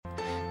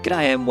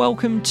G'day and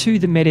welcome to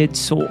the MedEd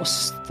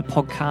Source, the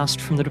podcast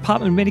from the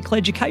Department of Medical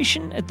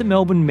Education at the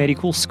Melbourne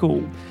Medical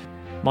School.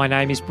 My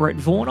name is Brett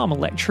Vaughan. I'm a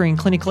lecturer in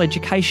clinical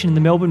education in the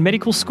Melbourne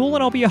Medical School,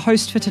 and I'll be your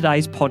host for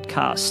today's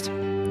podcast.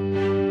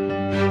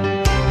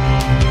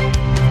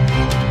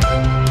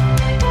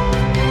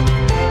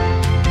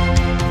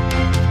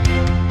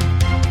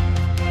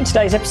 In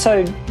today's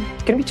episode,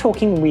 I'm going to be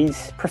talking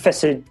with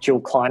Professor Jill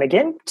Klein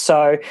again.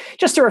 So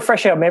just to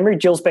refresh our memory,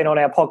 Jill's been on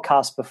our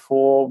podcast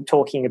before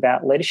talking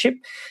about leadership,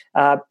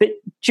 but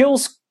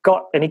Jill's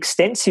got an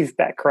extensive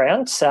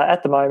background.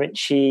 At the moment,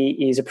 she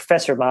is a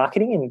professor of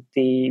marketing in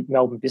the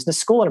Melbourne Business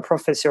School and a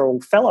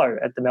professorial fellow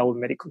at the Melbourne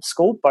Medical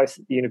School, both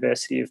at the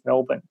University of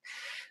Melbourne.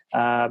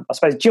 I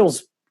suppose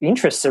Jill's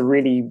interests are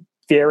really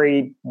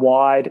varied,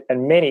 wide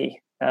and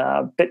many,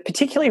 but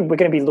particularly we're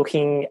going to be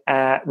looking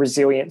at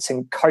resilience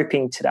and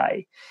coping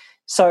today.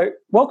 So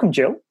welcome,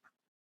 Jill.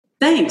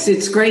 Thanks.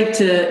 It's great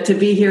to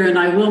be here. And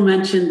I will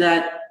mention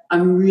that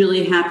I'm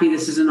really happy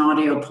this is an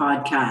audio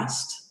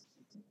podcast.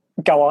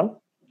 Go on.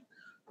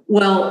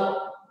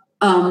 Well,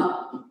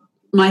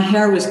 my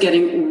hair was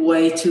getting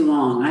way too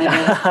long. I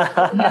have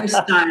a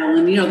hairstyle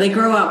and, they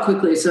grow out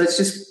quickly. So it's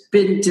just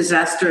been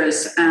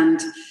disastrous.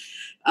 And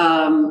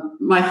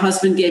my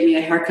husband gave me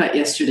a haircut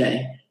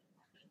yesterday.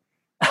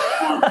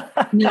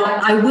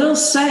 Now, I will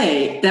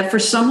say that for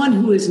someone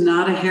who is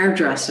not a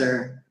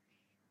hairdresser,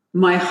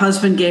 my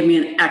husband gave me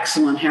an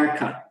excellent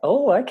haircut.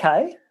 Oh,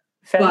 okay.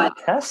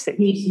 Fantastic.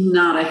 But he's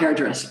not a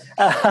hairdresser.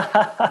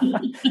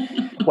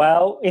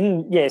 Well,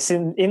 in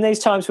these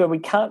times where we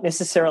can't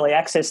necessarily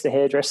access the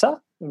hairdresser,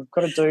 we've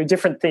got to do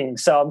different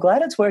things. So I'm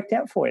glad it's worked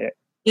out for you.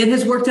 It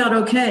has worked out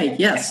okay.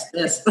 Yes.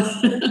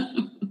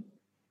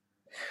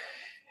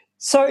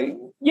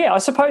 So, I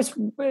suppose, as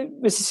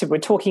I said, we're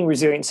talking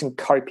resilience and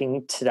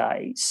coping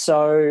today.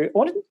 So I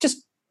want to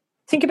just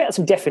think about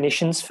some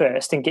definitions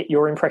first and get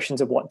your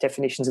impressions of what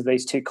definitions of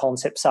these two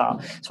concepts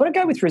are. So I want to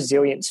go with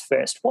resilience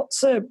first.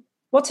 What's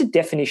a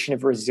definition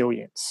of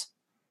resilience?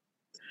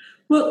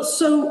 Well,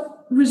 so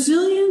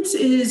resilience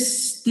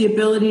is the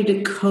ability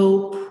to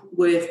cope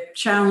with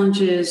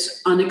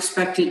challenges,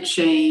 unexpected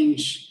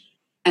change,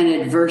 and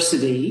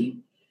adversity.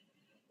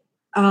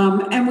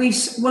 And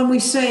when we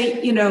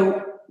say,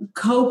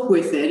 cope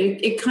with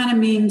it kind of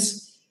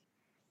means,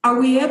 are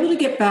we able to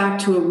get back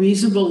to a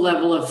reasonable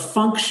level of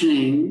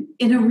functioning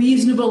in a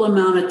reasonable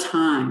amount of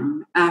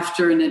time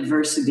after an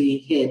adversity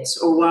hits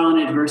or while an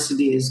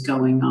adversity is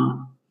going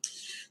on?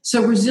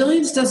 So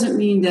resilience doesn't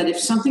mean that if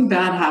something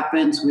bad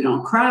happens, we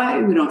don't cry,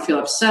 we don't feel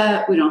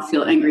upset, we don't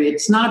feel angry.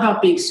 It's not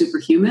about being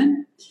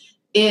superhuman.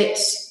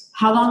 It's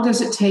how long does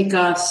it take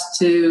us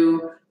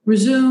to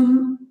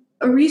resume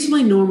a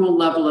reasonably normal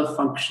level of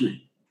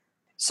functioning?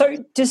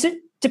 So does it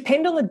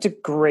depend on the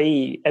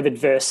degree of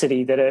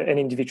adversity that an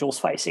individual's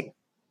facing?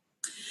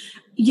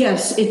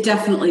 Yes, it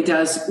definitely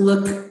does.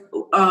 Look,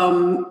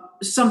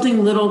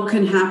 something little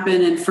can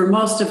happen, and for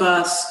most of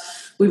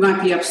us, we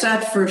might be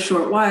upset for a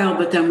short while,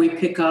 but then we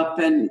pick up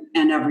and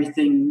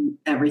everything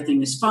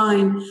is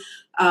fine.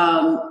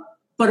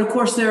 But of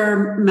course, there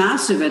are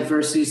massive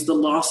adversities, the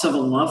loss of a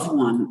loved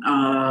one,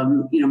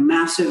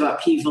 massive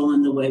upheaval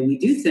in the way we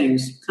do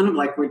things, kind of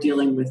like we're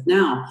dealing with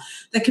now,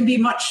 that can be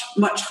much,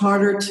 much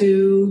harder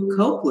to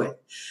cope with.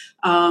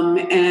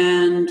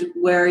 And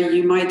where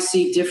you might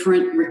see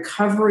different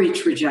recovery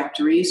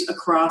trajectories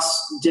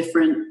across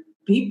different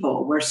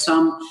people, where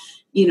some,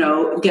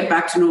 get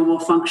back to normal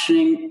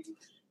functioning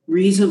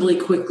reasonably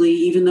quickly,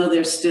 even though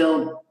they're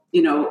still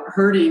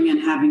hurting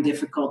and having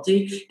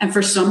difficulty. And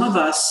for some of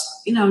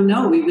us,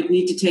 no, we would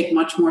need to take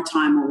much more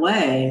time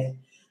away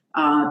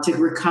to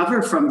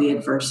recover from the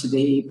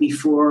adversity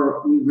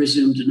before we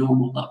resumed a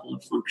normal level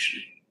of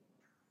functioning.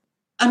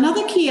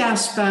 Another key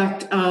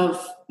aspect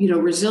of,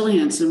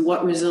 resilience and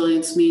what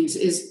resilience means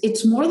is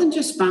it's more than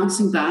just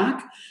bouncing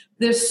back.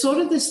 There's sort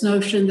of this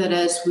notion that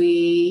as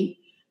we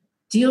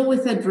deal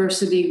with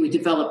adversity, we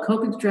develop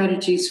coping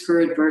strategies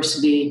for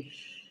adversity,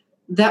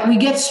 that we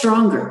get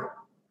stronger.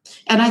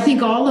 And I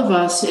think all of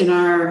us in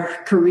our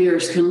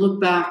careers can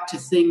look back to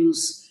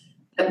things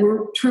that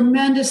were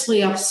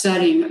tremendously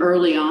upsetting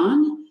early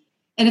on.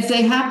 And if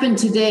they happened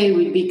today,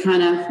 we'd be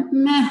kind of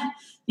meh.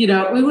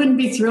 We wouldn't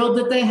be thrilled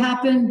that they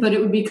happened, but it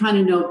would be kind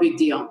of no big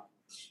deal.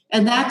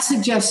 And that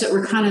suggests that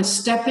we're kind of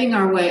stepping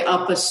our way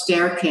up a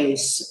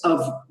staircase of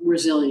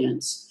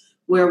resilience,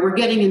 where we're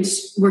getting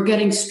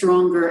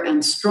stronger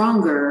and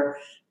stronger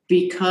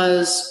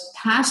because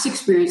past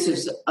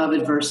experiences of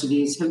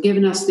adversities have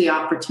given us the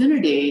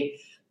opportunity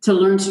to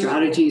learn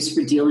strategies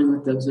for dealing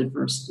with those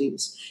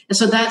adversities. And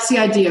so that's the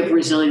idea of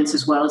resilience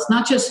as well. It's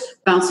not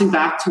just bouncing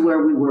back to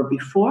where we were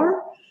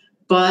before,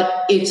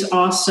 but it's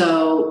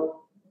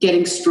also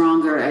getting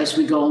stronger as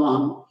we go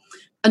along.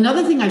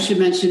 Another thing I should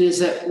mention is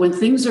that when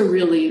things are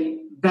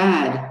really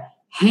bad,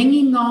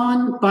 hanging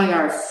on by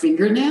our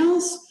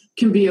fingernails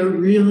can be a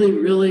really,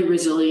 really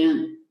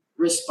resilient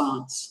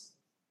response.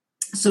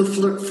 So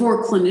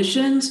for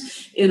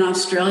clinicians in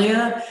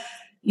Australia,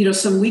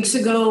 some weeks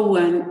ago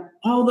when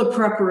all the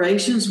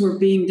preparations were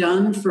being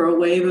done for a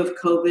wave of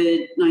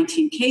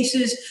COVID-19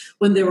 cases,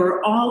 when there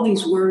were all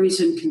these worries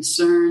and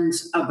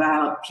concerns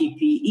about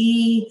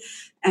PPE,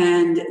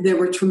 and there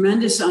were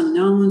tremendous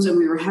unknowns, and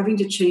we were having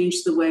to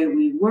change the way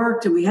we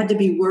worked, and we had to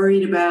be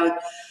worried about,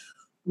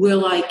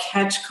 will I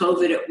catch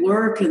COVID at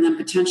work and then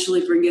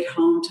potentially bring it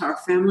home to our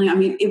family? I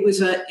mean, it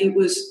was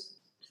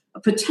a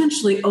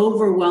potentially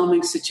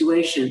overwhelming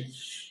situation.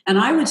 And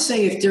I would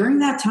say if during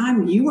that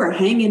time you were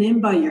hanging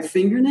in by your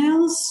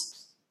fingernails,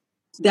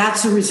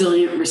 that's a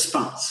resilient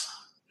response,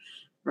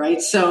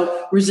 right?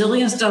 So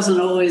resilience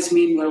doesn't always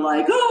mean we're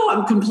like, oh,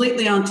 I'm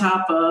completely on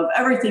top of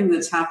everything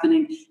that's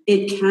happening.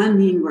 It can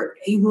mean we're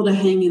able to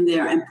hang in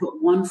there and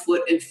put one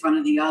foot in front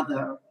of the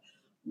other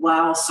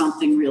while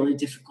something really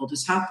difficult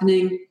is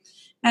happening.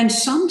 And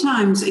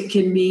sometimes it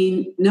can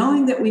mean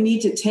knowing that we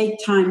need to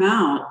take time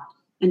out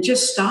and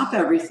just stop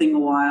everything a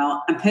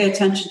while and pay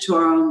attention to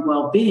our own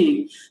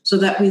well-being so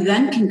that we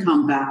then can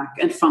come back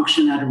and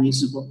function at a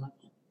reasonable level.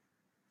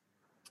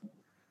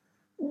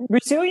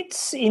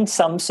 Resilience in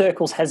some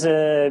circles has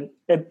a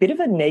bit of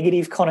a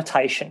negative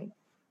connotation.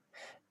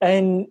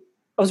 And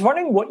I was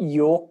wondering what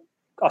your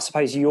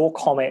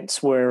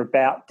comments were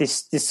about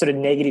this sort of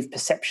negative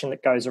perception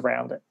that goes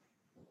around it.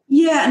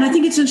 Yeah, and I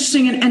think it's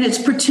interesting, and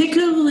it's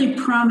particularly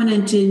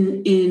prominent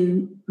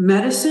in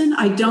medicine.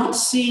 I don't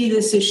see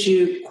this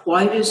issue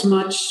quite as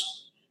much,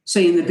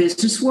 say, in the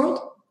business world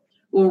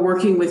or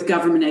working with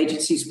government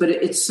agencies, but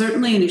it's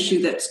certainly an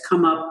issue that's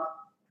come up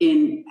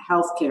in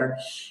healthcare.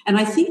 And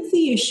I think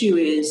the issue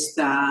is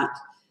that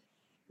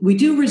we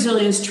do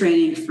resilience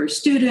training for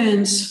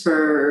students,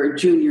 for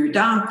junior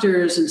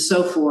doctors, and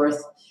so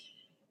forth.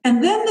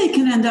 And then they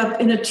can end up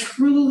in a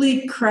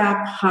truly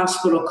crap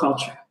hospital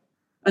culture,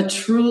 a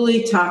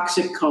truly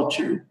toxic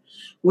culture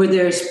where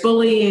there's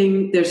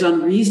bullying, there's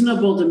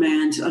unreasonable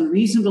demands,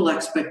 unreasonable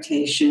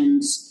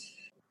expectations,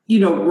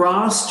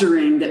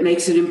 rostering that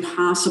makes it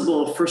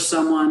impossible for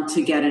someone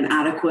to get an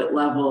adequate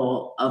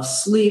level of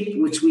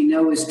sleep, which we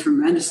know is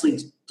tremendously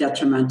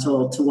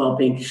detrimental to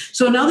well-being.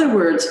 So in other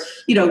words,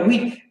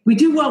 we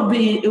do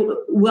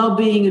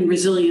well-being and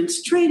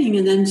resilience training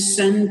and then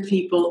send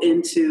people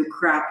into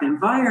crap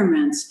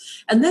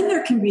environments. And then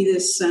there can be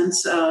this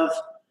sense of,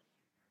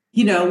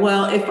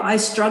 well, if I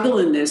struggle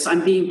in this,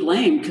 I'm being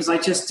blamed because I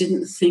just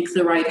didn't think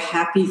the right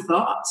happy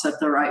thoughts at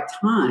the right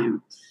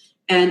time.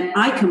 And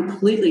I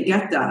completely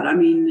get that. I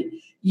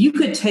mean, you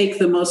could take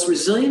the most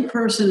resilient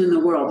person in the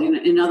world,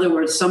 in other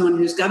words, someone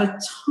who's got a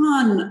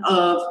ton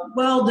of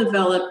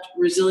well-developed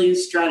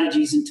resilience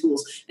strategies and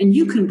tools, and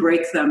you can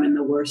break them in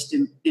the worst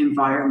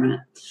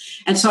environment.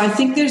 And so I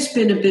think there's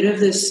been a bit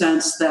of this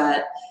sense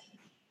that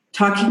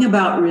talking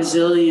about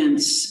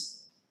resilience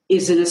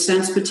is, in a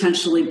sense,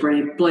 potentially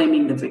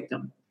blaming the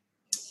victim.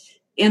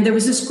 And there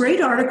was this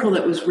great article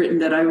that was written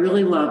that I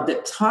really loved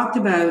that talked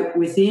about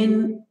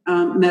within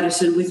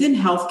medicine, within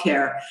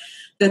healthcare,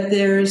 that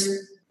there's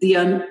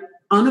the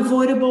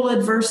unavoidable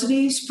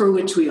adversities for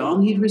which we all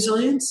need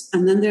resilience,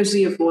 and then there's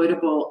the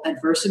avoidable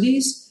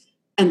adversities,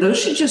 and those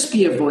should just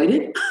be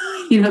avoided.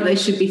 They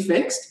should be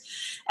fixed.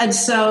 And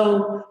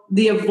so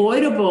the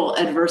avoidable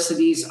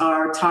adversities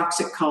are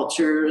toxic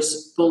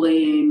cultures,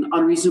 bullying,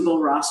 unreasonable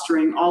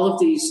rostering, all of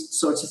these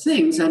sorts of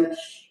things. And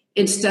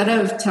instead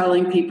of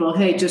telling people,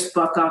 hey, just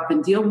buck up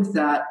and deal with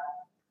that,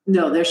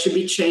 no, there should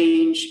be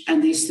change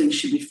and these things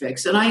should be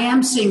fixed. And I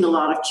am seeing a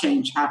lot of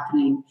change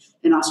happening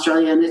in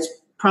Australia, and it's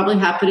probably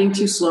happening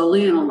too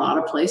slowly in a lot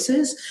of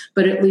places,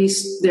 but at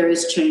least there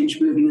is change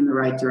moving in the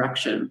right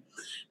direction.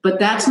 But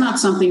that's not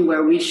something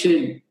where we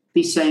should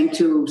be saying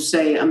to,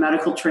 say, a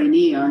medical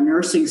trainee or a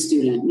nursing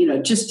student,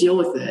 just deal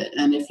with it.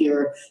 And if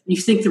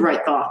you think the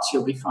right thoughts,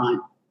 you'll be fine.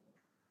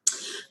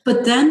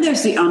 But then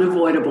there's the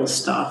unavoidable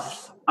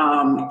stuff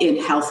in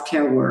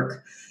healthcare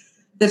work.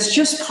 That's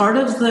just part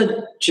of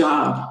the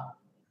job.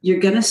 You're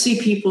going to see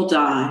people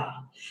die.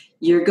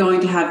 You're going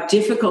to have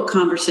difficult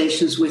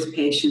conversations with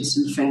patients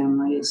and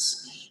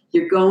families.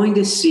 You're going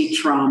to see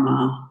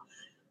trauma.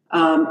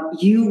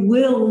 You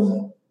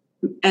will,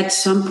 at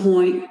some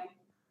point,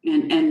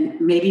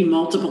 and maybe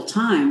multiple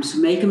times,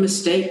 make a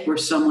mistake where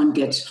someone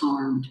gets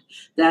harmed.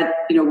 That,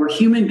 we're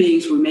human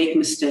beings, we make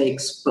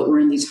mistakes, but we're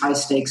in these high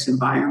stakes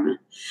environment.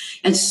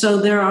 And so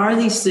there are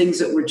these things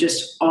that we're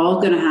just all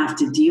going to have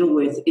to deal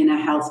with in a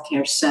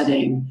healthcare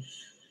setting.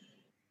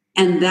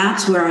 And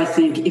that's where I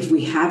think if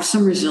we have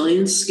some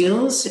resilience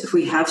skills, if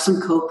we have some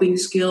coping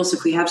skills,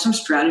 if we have some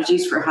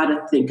strategies for how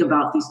to think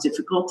about these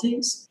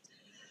difficulties,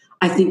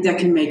 I think that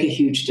can make a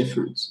huge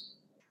difference.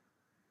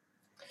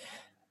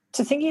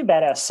 So thinking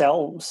about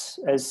ourselves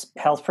as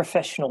health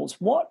professionals,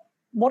 what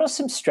are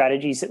some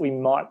strategies that we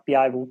might be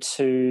able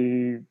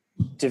to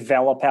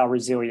develop our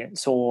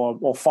resilience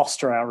or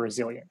foster our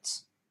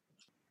resilience?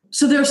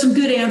 So there are some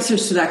good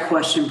answers to that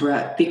question,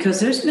 Brett, because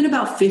there's been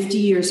about 50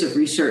 years of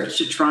research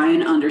to try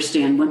and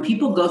understand when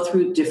people go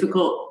through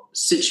difficult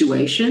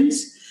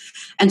situations,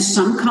 and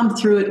some come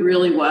through it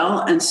really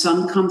well and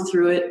some come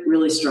through it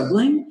really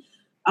struggling.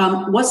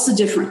 What's the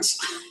difference?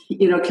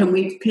 Can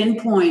we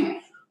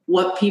pinpoint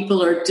what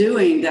people are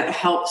doing that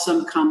helps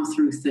them come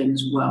through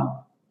things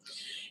well.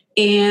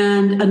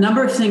 And a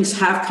number of things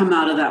have come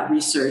out of that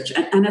research.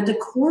 And at the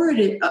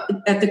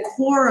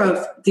core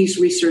of these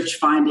research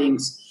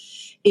findings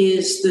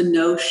is the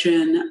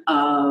notion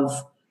of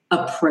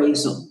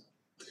appraisal.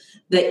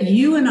 That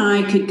you and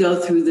I could go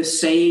through the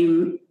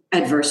same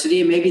adversity,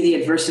 and maybe the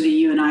adversity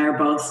you and I are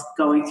both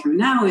going through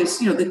now is,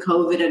 the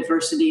COVID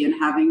adversity and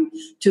having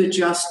to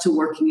adjust to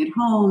working at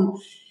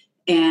home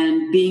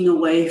and being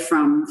away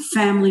from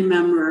family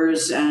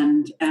members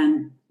and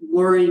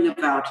worrying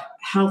about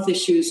health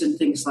issues and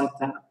things like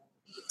that.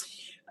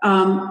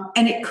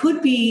 And it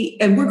could be,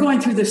 and we're going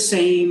through the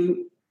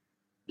same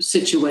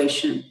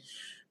situation,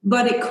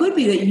 but it could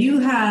be that you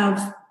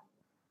have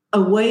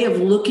a way of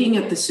looking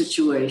at the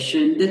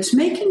situation that's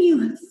making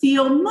you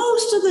feel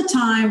most of the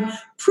time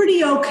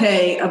pretty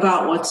okay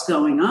about what's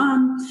going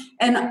on.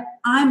 And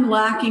I'm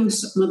lacking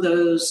some of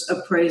those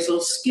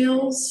appraisal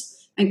skills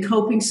and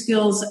coping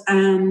skills.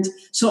 And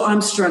so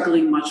I'm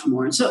struggling much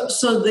more. And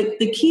so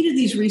the key to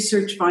these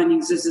research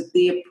findings is that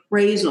the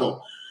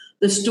appraisal,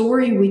 the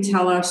story we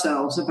tell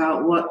ourselves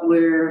about what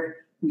we're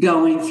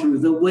going through,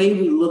 the way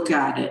we look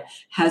at it,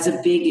 has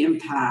a big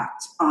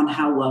impact on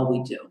how well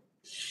we do.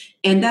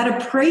 And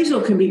that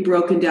appraisal can be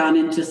broken down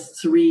into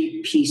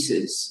 3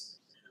 pieces.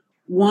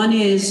 One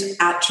is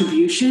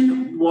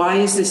attribution. Why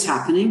is this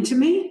happening to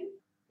me?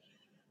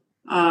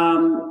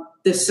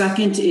 The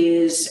second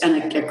is,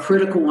 and a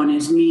critical one,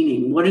 is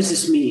meaning. What does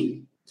this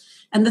mean?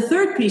 And the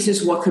third piece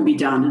is what can be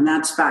done. And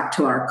that's back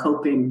to our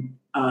coping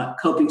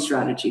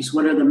strategies.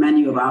 What are the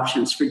menu of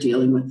options for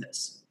dealing with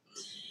this?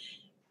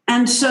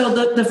 And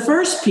so the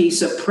first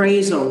piece,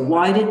 appraisal,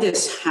 why did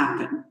this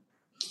happen?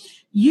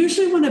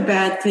 Usually when a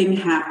bad thing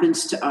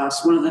happens to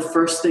us, one of the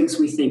first things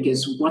we think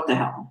is, what the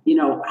hell?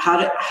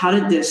 How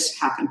did this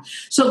happen?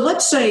 So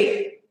let's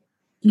say,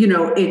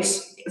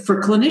 it's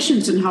for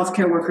clinicians and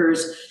healthcare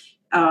workers,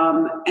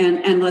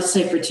 and let's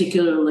say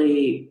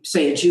particularly,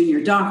 say, a junior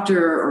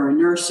doctor or a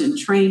nurse in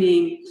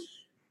training,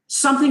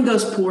 something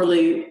goes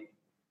poorly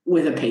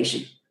with a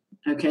patient.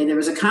 Okay, there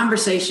was a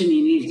conversation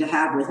you needed to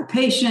have with a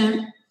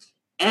patient,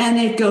 and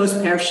it goes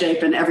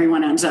pear-shaped and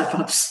everyone ends up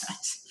upset.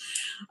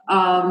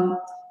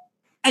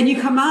 And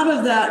you come out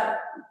of that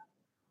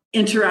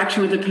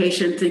interaction with the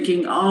patient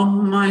thinking, oh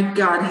my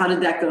God, how did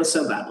that go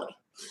so badly?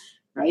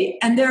 Right?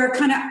 And there are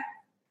kind of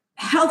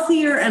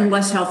healthier and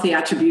less healthy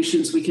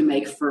attributions we can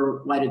make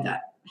for why did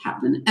that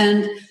happen.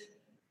 And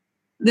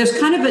there's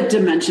kind of a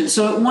dimension.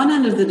 So at one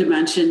end of the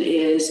dimension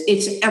is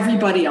it's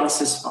everybody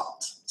else's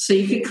fault. So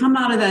you could come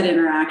out of that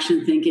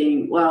interaction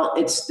thinking, well,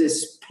 it's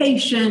this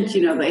patient,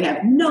 they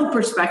have no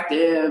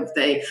perspective.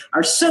 They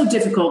are so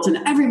difficult and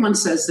everyone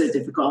says they're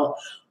difficult.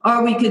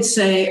 Or we could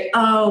say,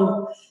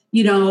 I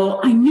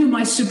knew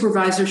my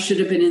supervisor should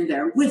have been in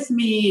there with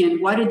me. And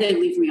why did they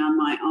leave me on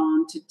my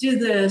own to do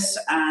this?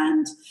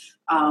 And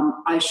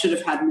I should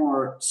have had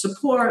more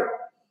support.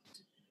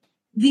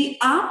 The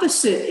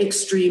opposite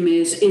extreme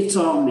is it's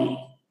all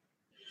me.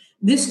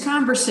 This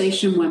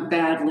conversation went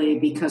badly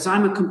because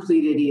I'm a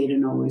complete idiot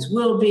and always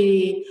will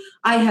be.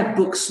 I have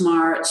book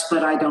smarts,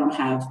 but I don't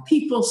have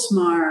people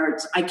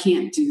smarts. I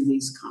can't do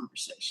these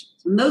conversations.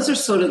 And those are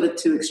sort of the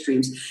 2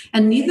 extremes.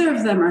 And neither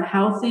of them are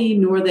healthy,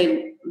 nor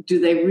do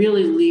they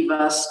really leave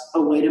us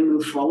a way to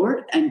move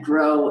forward and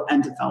grow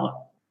and develop.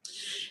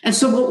 And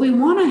so what we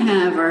want to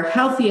have are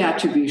healthy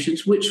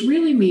attributions, which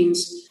really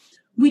means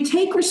we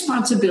take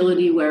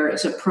responsibility where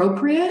it's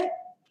appropriate.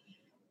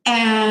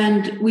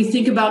 And we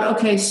think about,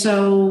 okay,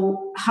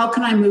 so how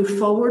can I move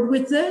forward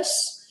with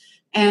this?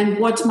 And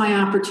what's my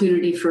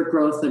opportunity for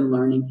growth and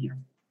learning here?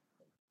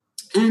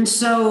 And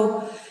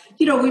so,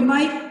 we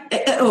might,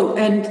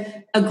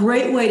 and a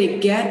great way to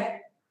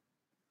get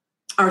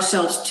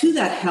ourselves to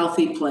that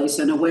healthy place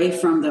and away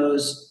from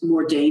those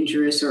more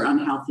dangerous or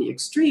unhealthy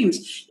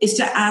extremes is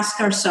to ask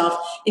ourselves,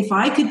 if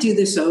I could do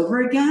this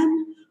over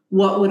again,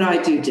 what would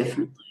I do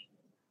differently?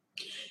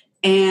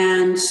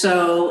 And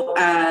so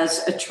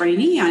as a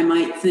trainee, I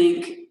might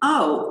think,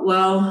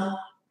 I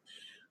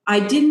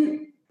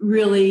didn't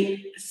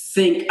really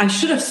think, I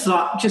should have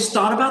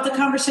thought about the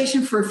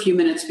conversation for a few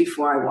minutes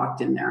before I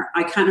walked in there.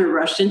 I kind of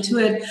rushed into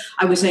it.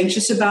 I was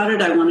anxious about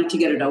it. I wanted to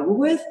get it over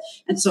with.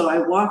 And so I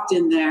walked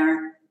in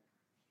there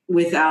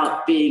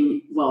without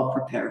being well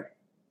prepared.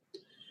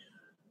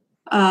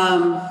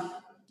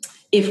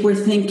 If we're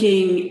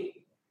thinking,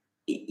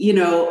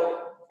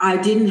 I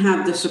didn't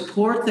have the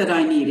support that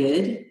I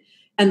needed,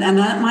 and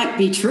that might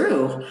be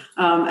true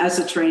as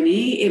a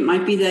trainee. It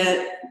might be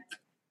that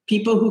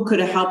people who could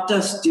have helped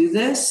us do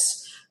this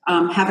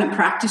haven't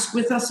practiced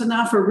with us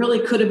enough or really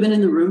could have been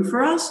in the room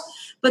for us.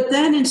 But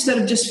then instead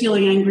of just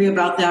feeling angry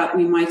about that,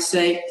 we might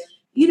say,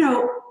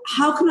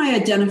 how can I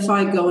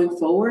identify going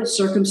forward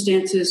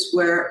circumstances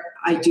where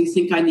I do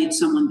think I need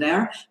someone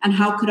there? And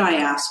how could I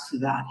ask for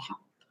that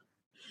help?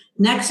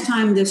 Next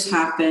time this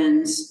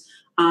happens,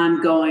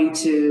 I'm going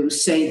to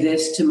say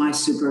this to my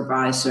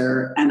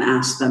supervisor and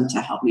ask them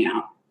to help me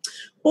out.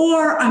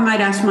 Or I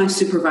might ask my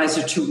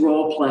supervisor to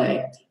role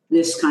play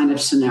this kind of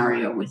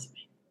scenario with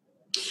me.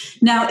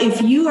 Now,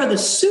 if you are the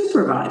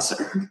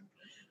supervisor,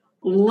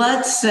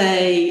 let's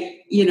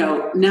say,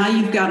 now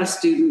you've got a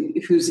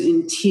student who's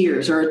in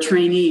tears or a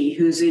trainee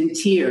who's in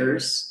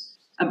tears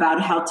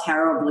about how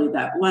terribly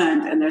that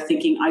went, and they're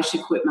thinking, I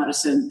should quit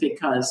medicine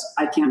because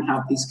I can't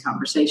have these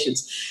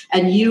conversations.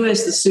 And you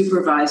as the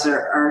supervisor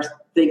are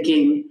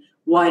thinking,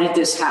 why did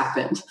this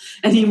happen?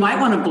 And you might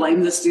want to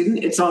blame the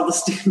student. It's all the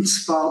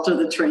student's fault or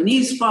the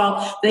trainee's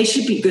fault. They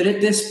should be good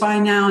at this by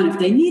now. And if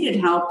they needed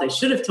help, they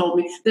should have told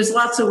me. There's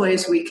lots of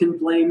ways we can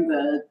blame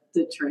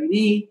the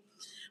trainee.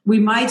 We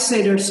might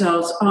say to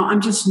ourselves, oh, I'm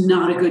just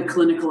not a good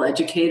clinical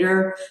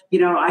educator.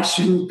 I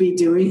shouldn't be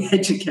doing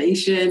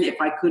education if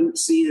I couldn't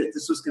see that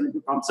this was going to be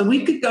a problem. So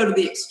we could go to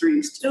the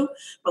extremes too,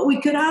 but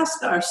we could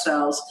ask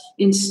ourselves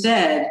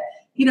instead,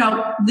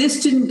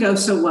 this didn't go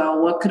so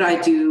well. What could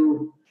I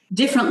do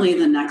differently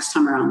the next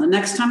time around? The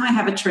next time I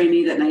have a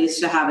trainee that needs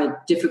to have a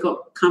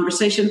difficult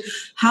conversation,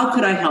 how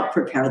could I help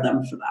prepare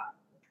them for that?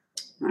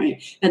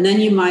 Right. And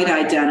then you might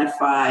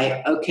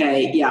identify,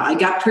 okay, yeah, I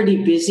got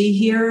pretty busy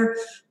here,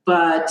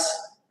 but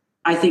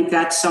I think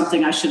that's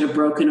something I should have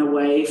broken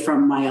away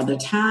from my other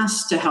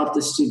tasks to help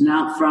the student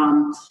out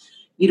from.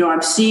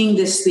 I'm seeing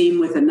this theme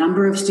with a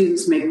number of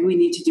students. Maybe we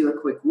need to do a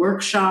quick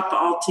workshop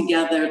all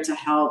together to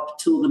help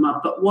tool them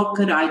up. But what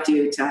could I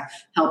do to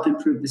help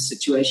improve the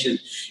situation?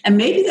 And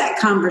maybe that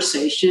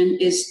conversation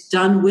is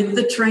done with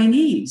the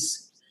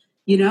trainees.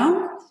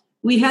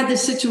 We had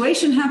this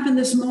situation happen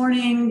this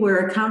morning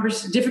where a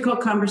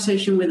difficult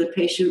conversation with a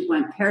patient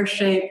went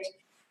pear-shaped.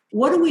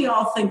 What do we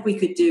all think we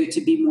could do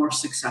to be more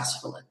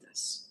successful at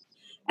this?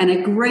 And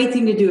a great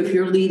thing to do if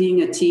you're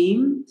leading a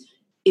team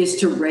is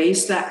to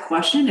raise that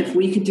question. If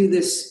we could do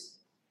this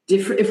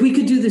if we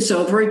could do this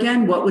over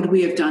again, what would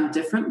we have done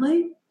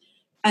differently?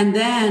 And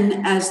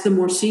then as the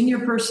more senior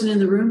person in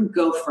the room,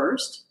 go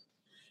first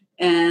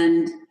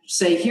and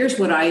say, here's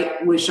what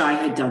I wish I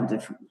had done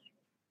differently,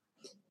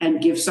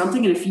 and give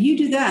something. And if you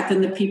do that,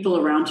 then the people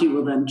around you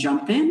will then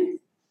jump in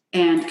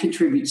and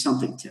contribute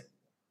something too.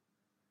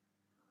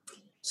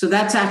 So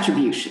that's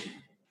attribution.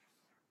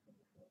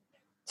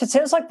 So it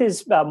sounds like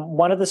there's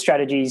one of the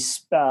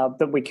strategies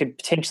that we could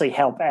potentially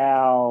help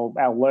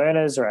our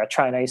learners or our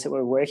trainees that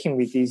we're working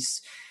with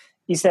is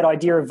that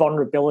idea of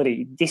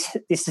vulnerability. This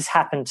has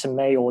happened to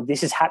me, or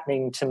this is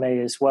happening to me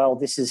as well.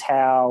 This is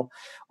how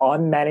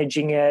I'm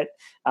managing it.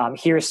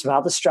 Here are some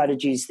other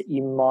strategies that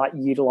you might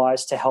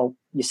utilize to help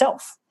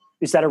yourself.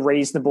 Is that a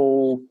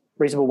reasonable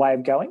way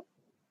of going?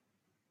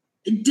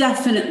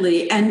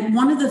 Definitely. And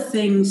one of the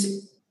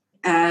things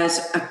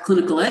as a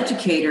clinical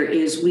educator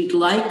is we'd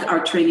like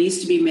our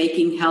trainees to be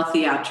making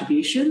healthy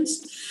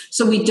attributions.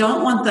 So we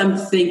don't want them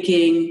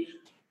thinking,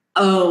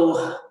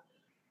 I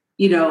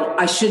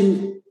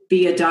shouldn't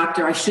be a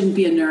doctor, I shouldn't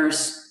be a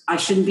nurse, I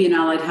shouldn't be in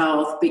allied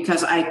health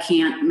because I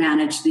can't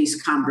manage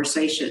these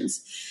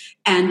conversations.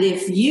 And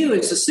if you,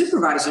 as a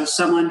supervisor,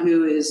 someone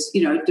who is,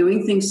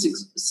 doing things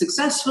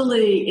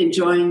successfully,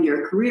 enjoying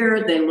your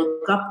career, they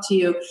look up to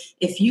you.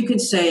 If you could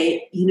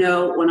say,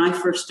 when I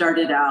first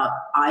started out,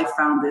 I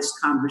found this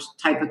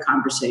type of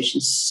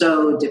conversation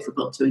so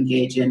difficult to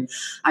engage in.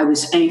 I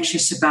was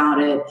anxious about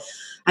it.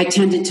 I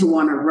tended to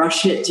want to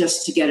rush it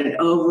just to get it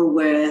over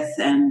with.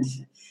 And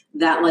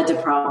that led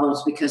to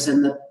problems because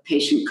then the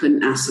patient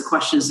couldn't ask the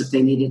questions that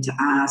they needed to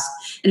ask.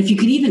 And if you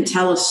could even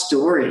tell a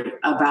story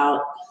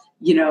about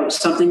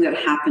something that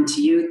happened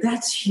to you,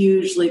 that's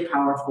hugely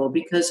powerful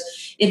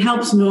because it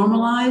helps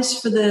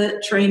normalize for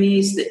the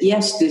trainees that,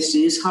 yes, this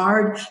is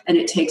hard and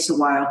it takes a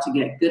while to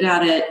get good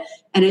at it.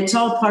 And it's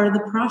all part of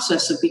the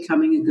process of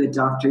becoming a good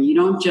doctor. You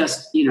don't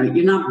just,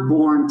 you're not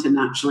born to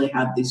naturally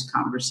have these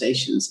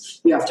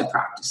conversations. You have to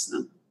practice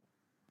them.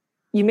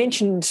 You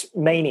mentioned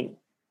meaning.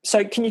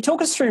 So can you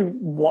talk us through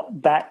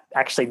what that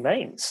actually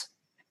means?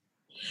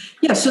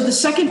 Yeah, so the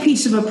second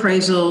piece of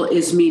appraisal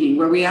is meaning,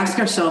 where we ask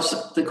ourselves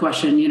the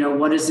question,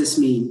 what does this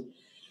mean?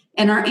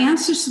 And our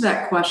answers to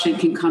that question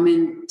can come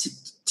into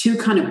two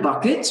kind of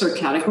buckets or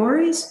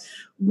categories.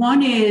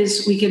 One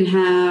is we can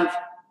have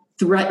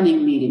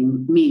threatening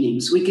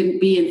meanings. We can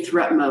be in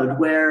threat mode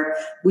where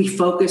we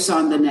focus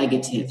on the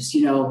negatives.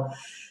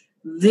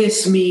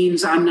 This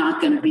means I'm not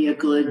going to be a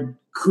good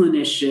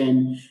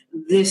clinician.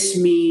 This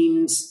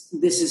means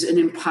this is an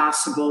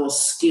impossible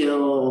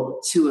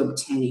skill to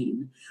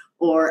obtain.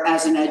 Or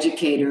as an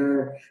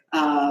educator,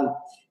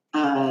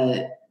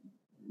 the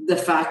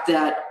fact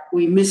that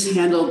we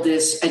mishandled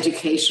this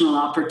educational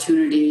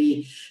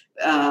opportunity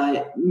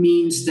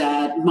means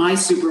that my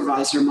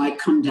supervisor might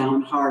come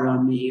down hard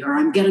on me, or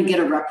I'm going to get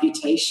a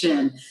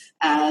reputation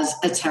as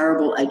a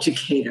terrible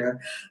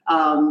educator.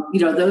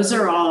 Those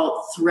are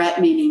all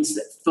threat meanings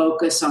that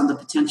focus on the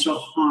potential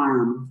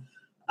harm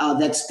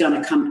that's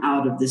going to come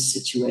out of this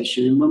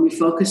situation. And when we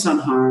focus on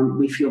harm,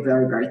 we feel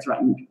very, very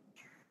threatened.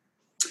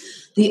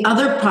 The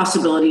other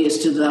possibility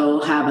is to,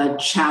 though, have a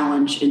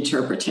challenge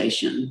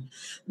interpretation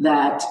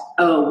that,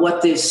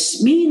 what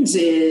this means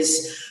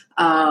is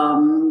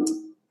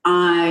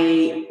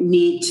I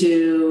need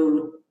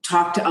to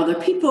talk to other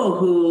people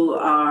who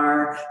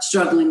are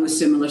struggling with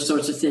similar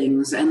sorts of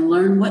things and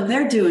learn what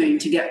they're doing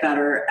to get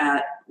better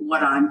at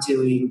what I'm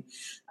doing.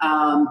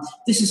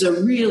 This is a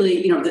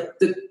really,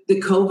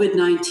 the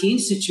COVID-19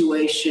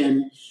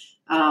 situation.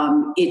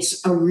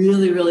 It's a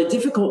really, really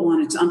difficult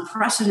one. It's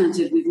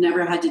unprecedented. We've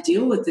never had to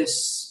deal with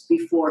this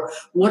before.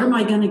 What am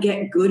I going to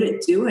get good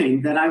at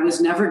doing that I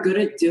was never good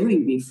at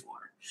doing before?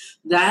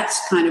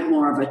 That's kind of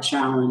more of a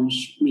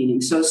challenge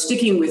meaning. So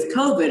sticking with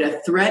COVID,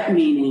 a threat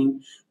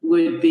meaning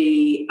would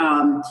be,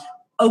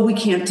 we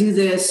can't do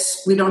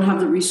this. We don't have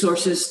the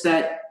resources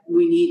that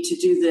we need to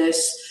do this.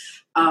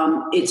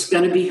 It's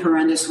going to be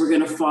horrendous. We're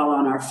going to fall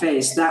on our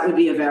face. That would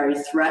be a very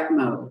threat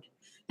mode.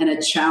 And a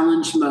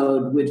challenge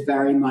mode would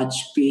very much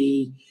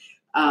be,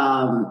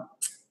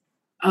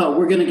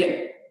 we're going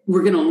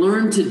to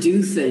learn to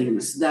do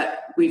things that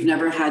we've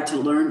never had to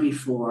learn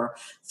before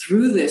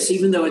through this,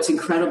 even though it's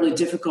incredibly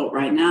difficult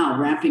right now,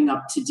 ramping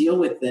up to deal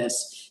with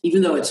this,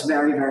 even though it's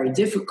very, very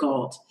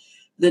difficult.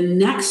 The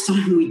next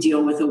time we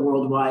deal with a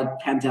worldwide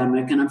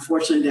pandemic, and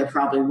unfortunately there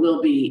probably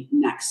will be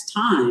next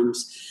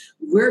times,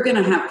 we're going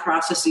to have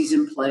processes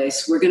in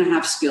place. We're going to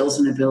have skills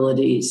and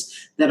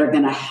abilities that are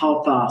going to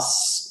help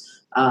us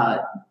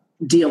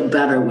deal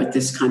better with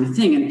this kind of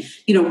thing.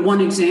 And, one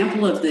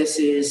example of this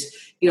is,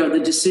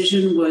 the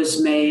decision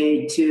was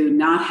made to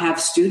not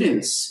have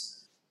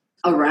students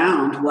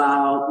around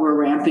while we're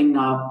ramping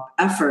up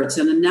efforts.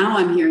 And now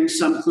I'm hearing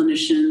some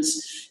clinicians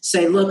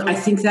say, look, I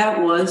think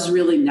that was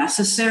really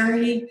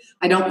necessary.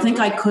 I don't think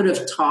I could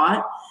have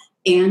taught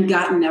and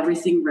gotten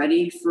everything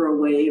ready for a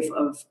wave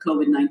of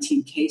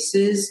COVID-19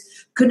 cases.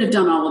 Couldn't have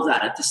done all of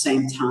that at the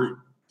same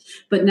time.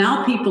 But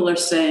now people are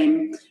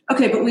saying,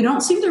 okay, but we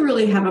don't seem to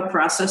really have a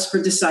process for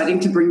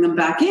deciding to bring them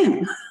back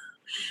in.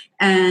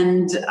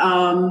 And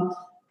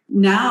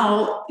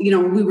now,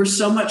 we were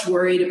so much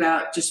worried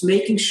about just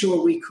making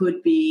sure we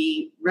could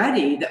be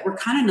ready that we're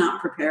kind of not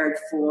prepared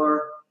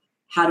for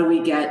how do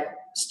we get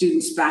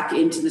students back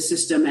into the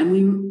system. And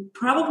we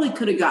probably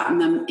could have gotten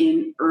them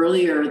in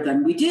earlier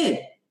than we did.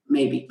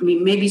 Maybe.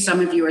 Maybe some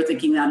of you are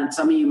thinking that, and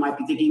some of you might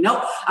be thinking,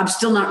 no, I'm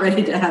still not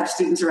ready to have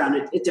students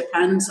around. It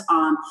depends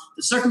on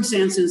the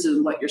circumstances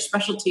and what your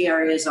specialty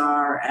areas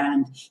are,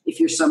 and if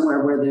you're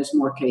somewhere where there's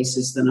more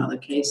cases than other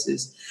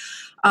cases.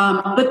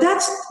 But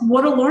that's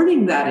what a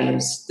learning that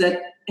is,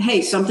 that,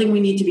 hey, something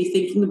we need to be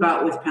thinking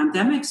about with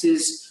pandemics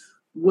is,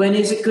 when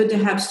is it good to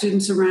have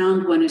students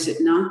around? When is it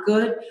not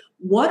good?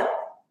 What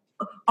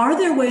are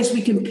there ways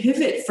we can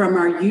pivot from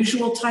our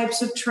usual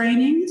types of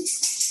training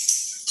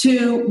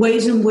to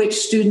ways in which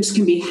students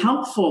can be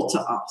helpful to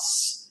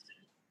us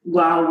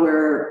while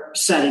we're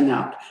setting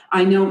up?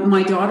 I know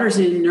my daughter's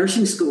in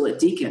nursing school at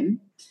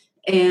Deakin,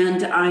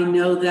 and I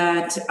know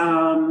that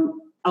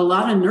a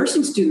lot of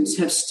nursing students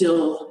have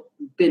still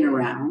been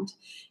around.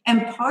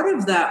 And part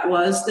of that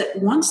was that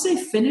once they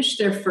finish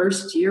their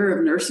first year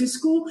of nursing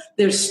school,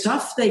 there's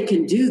stuff they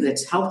can do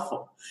that's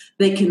helpful.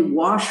 They can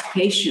wash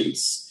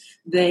patients.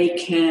 They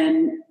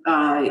can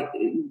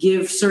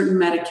give certain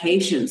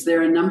medications. There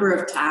are a number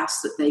of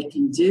tasks that they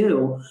can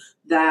do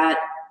that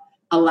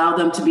allow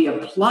them to be a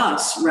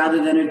plus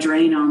rather than a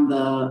drain on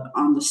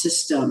the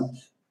system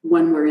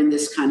when we're in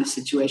this kind of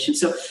situation.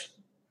 So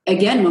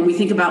again, when we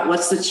think about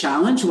what's the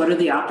challenge, what are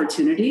the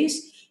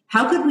opportunities,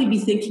 how could we be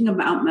thinking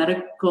about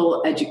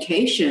medical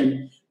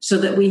education so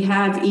that we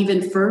have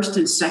even first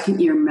and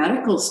second year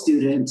medical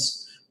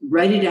students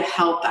ready to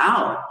help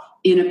out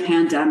in a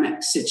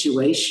pandemic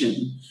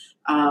situation?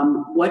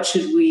 What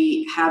should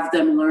we have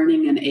them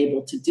learning and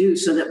able to do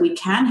so that we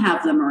can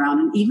have them around?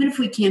 And even if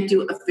we can't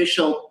do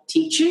official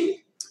teaching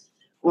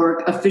or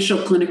official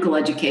clinical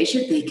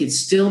education, they could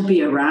still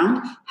be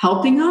around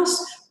helping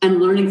us and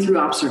learning through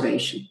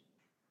observation.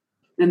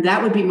 And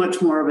that would be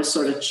much more of a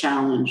sort of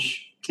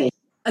challenge case.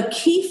 A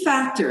key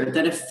factor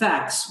that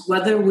affects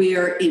whether we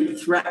are in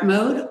threat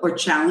mode or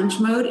challenge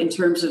mode in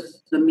terms of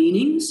the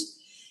meanings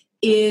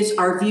is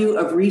our view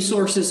of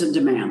resources and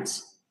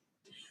demands.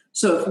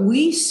 So if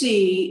we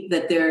see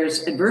that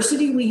there's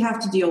adversity we have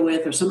to deal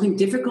with or something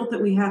difficult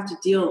that we have to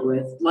deal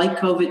with, like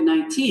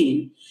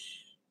COVID-19,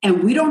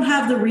 and we don't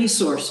have the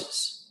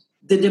resources,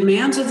 the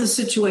demands of the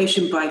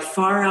situation by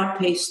far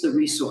outpace the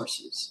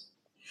resources,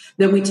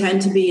 then we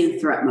tend to be in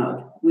threat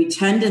mode. We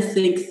tend to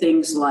think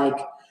things like,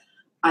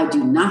 I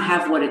do not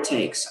have what it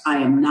takes. I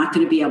am not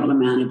going to be able to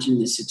manage in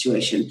this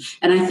situation.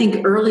 And I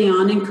think early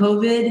on in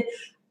COVID,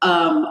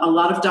 a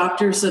lot of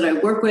doctors that I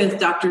work with,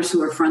 doctors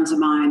who are friends of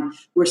mine,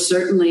 were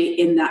certainly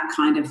in that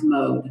kind of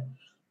mode.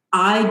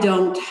 I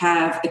don't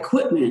have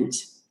equipment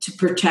to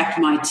protect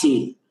my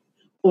team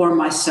or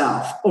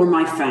myself or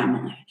my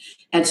family.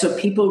 And so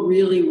people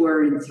really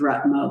were in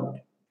threat mode.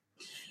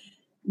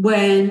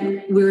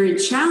 When we're in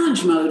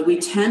challenge mode, we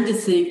tend to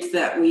think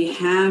that we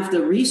have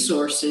the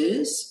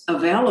resources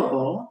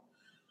available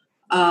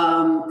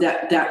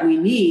that we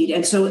need.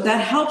 And so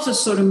that helps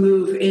us sort of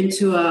move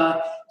into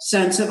a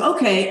sense of,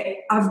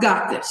 okay, I've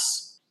got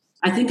this.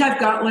 I think I've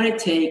got what it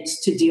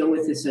takes to deal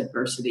with this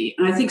adversity.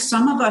 And I think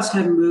some of us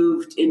have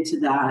moved into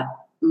that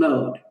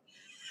mode.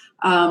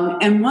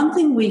 And one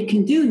thing we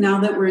can do now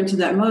that we're into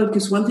that mode,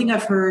 because one thing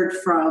I've heard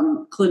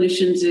from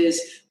clinicians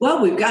is,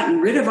 well, we've gotten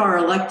rid of our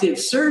elective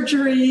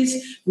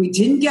surgeries. We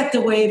didn't get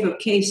the wave of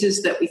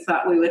cases that we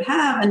thought we would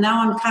have. And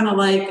now I'm kind of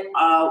like,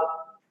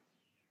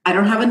 I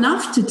don't have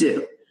enough to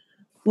do.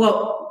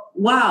 Well,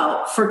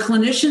 wow, for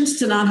clinicians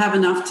to not have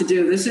enough to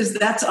do,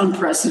 that's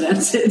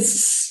unprecedented.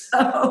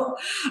 So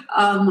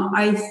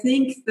I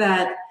think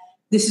that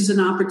this is an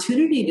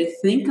opportunity to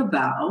think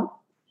about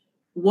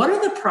what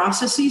are the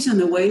processes and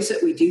the ways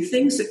that we do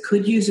things that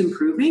could use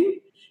improving,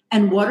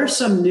 and what are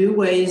some new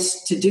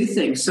ways to do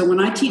things. So when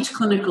I teach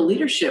clinical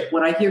leadership,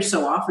 what I hear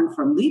so often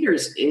from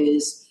leaders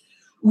is,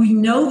 we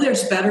know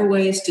there's better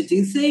ways to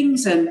do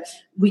things, and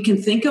we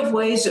can think of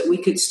ways that we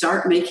could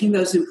start making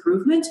those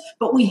improvements,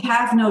 but we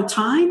have no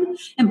time.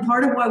 And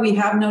part of why we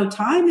have no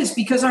time is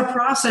because our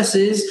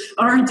processes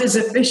aren't as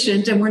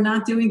efficient and we're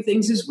not doing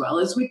things as well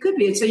as we could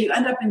be. And so you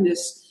end up in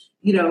this,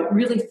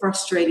 really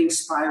frustrating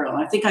spiral.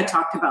 I think I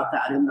talked about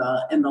that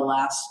in the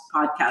last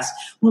podcast.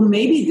 Well,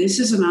 maybe this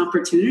is an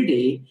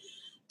opportunity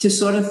to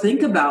sort of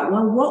think about,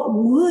 well, what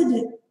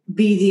would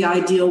be the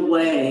ideal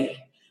way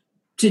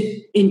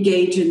to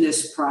engage in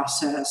this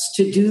process,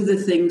 to do the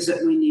things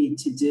that we need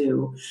to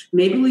do.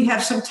 Maybe we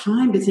have some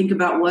time to think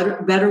about what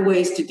are better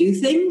ways to do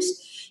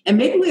things. And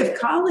maybe we have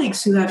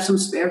colleagues who have some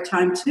spare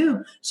time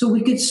too. So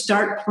we could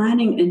start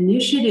planning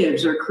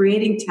initiatives or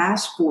creating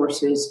task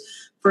forces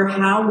for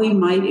how we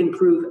might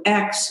improve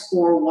X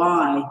or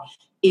Y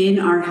in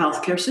our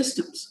healthcare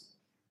systems.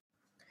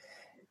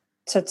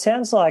 So it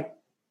sounds like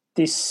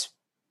this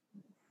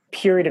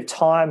period of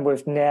time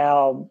we've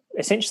now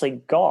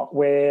essentially got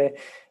where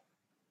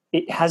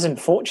it hasn't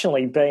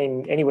fortunately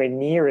been anywhere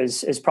near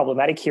as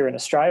problematic here in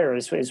Australia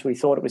as we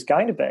thought it was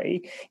going to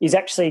be, is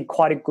actually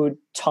quite a good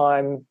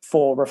time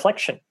for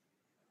reflection.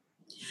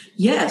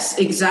 Yes,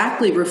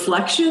 exactly.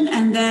 Reflection,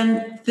 and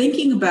then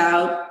thinking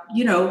about,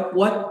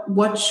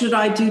 what should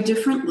I do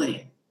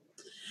differently?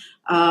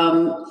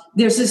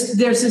 There's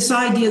this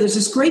idea, there's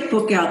this great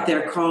book out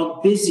there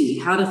called Busy,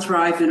 How to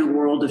Thrive in a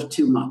World of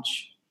Too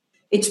Much.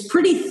 It's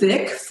pretty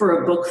thick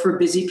for a book for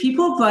busy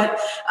people, but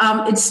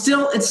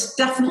it's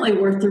definitely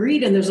worth the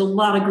read. And there's a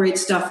lot of great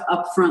stuff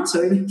up front.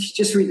 So if you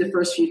just read the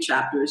first few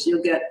chapters,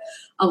 you'll get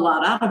a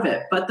lot out of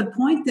it. But the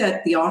point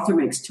that the author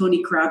makes,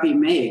 Tony Krabi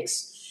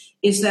makes,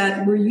 is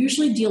that we're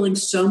usually dealing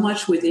so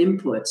much with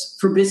inputs.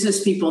 For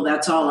business people,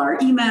 that's all our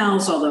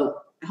emails, although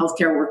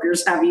healthcare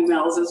workers have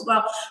emails as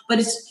well. But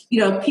it's,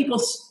 people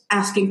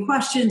asking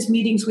questions,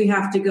 meetings we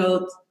have to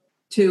go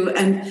to,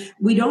 and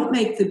we don't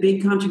make the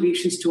big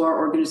contributions to our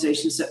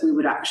organizations that we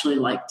would actually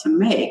like to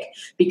make,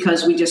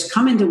 because we just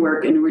come into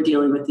work and we're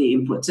dealing with the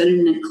inputs.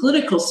 And in a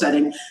clinical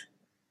setting,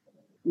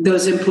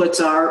 those inputs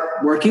are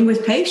working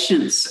with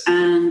patients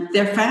and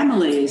their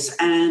families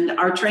and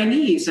our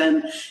trainees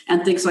and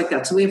things like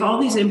that. So we have all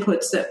these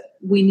inputs that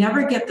we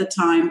never get the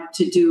time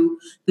to do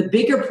the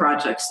bigger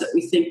projects that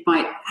we think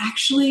might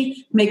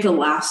actually make a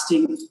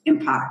lasting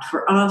impact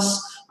for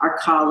us, our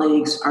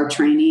colleagues, our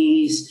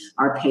trainees,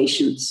 our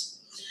patients.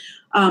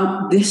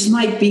 This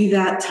might be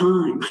that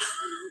time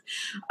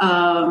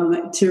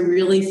to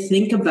really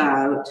think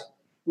about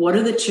what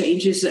are the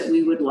changes that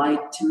we would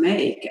like to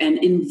make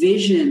and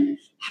envision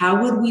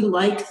how would we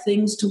like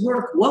things to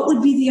work? What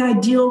would be the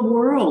ideal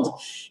world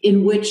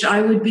in which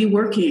I would be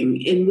working,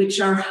 in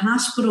which our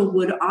hospital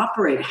would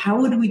operate?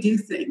 How would we do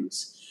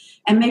things?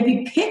 And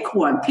maybe pick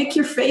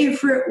your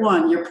favorite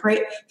one, your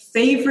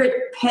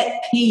favorite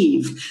pet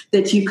peeve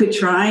that you could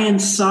try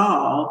and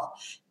solve,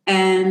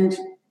 and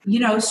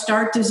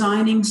start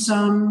designing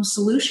some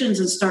solutions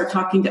and start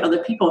talking to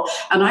other people.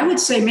 And I would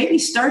say maybe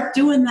start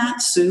doing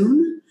that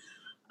soon,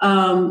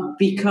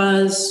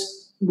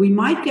 because we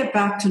might get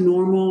back to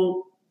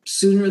normal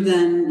sooner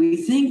than we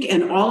think.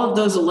 And all of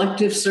those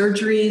elective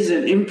surgeries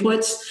and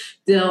inputs,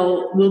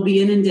 we'll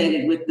be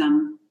inundated with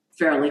them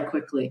fairly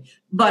quickly.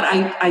 But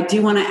I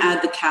do want to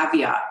add the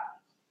caveat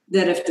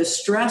that if the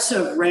stress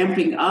of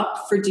ramping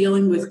up for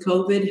dealing with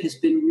COVID has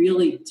been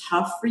really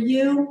tough for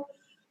you,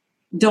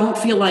 don't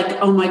feel like,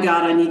 oh my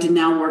God, I need to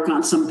now work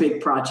on some big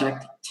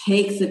project.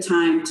 Take the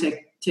time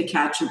to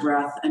catch your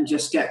breath and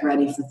just get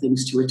ready for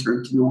things to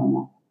return to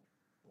normal.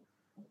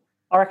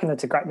 I reckon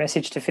that's a great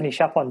message to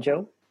finish up on,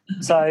 Jill.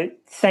 So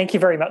thank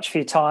you very much for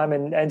your time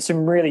and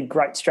some really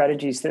great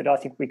strategies that I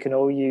think we can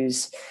all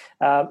use,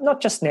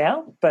 not just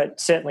now,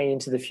 but certainly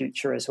into the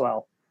future as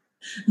well.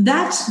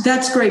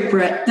 That's great,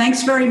 Brett.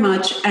 Thanks very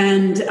much.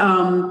 And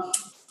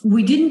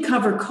we didn't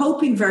cover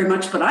coping very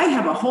much, but I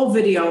have a whole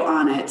video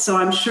on it. So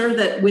I'm sure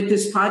that with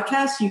this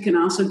podcast, you can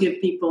also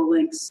give people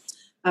links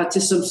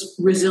to some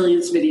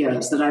resilience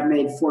videos that I've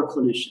made for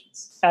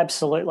clinicians.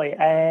 Absolutely.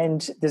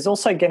 And there's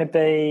also going to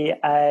be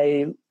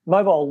a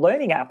mobile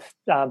learning app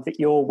that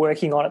you're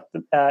working on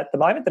at the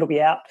moment that'll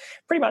be out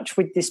pretty much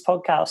with this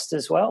podcast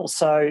as well.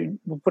 So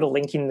we'll put a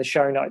link in the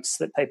show notes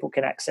that people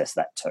can access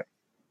that too.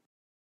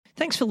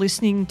 Thanks for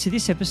listening to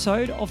this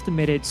episode of the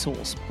MedEd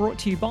Source, brought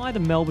to you by the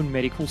Melbourne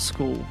Medical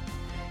School.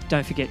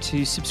 Don't forget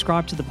to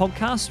subscribe to the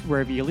podcast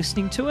wherever you're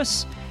listening to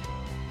us.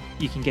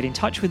 You can get in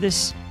touch with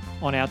us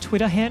on our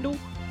Twitter handle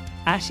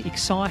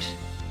 @excite_UOM.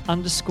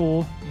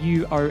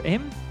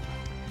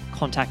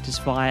 Contact us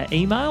via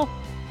email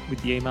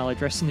with the email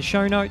address in the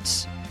show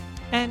notes,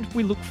 and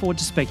we look forward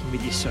to speaking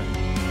with you soon.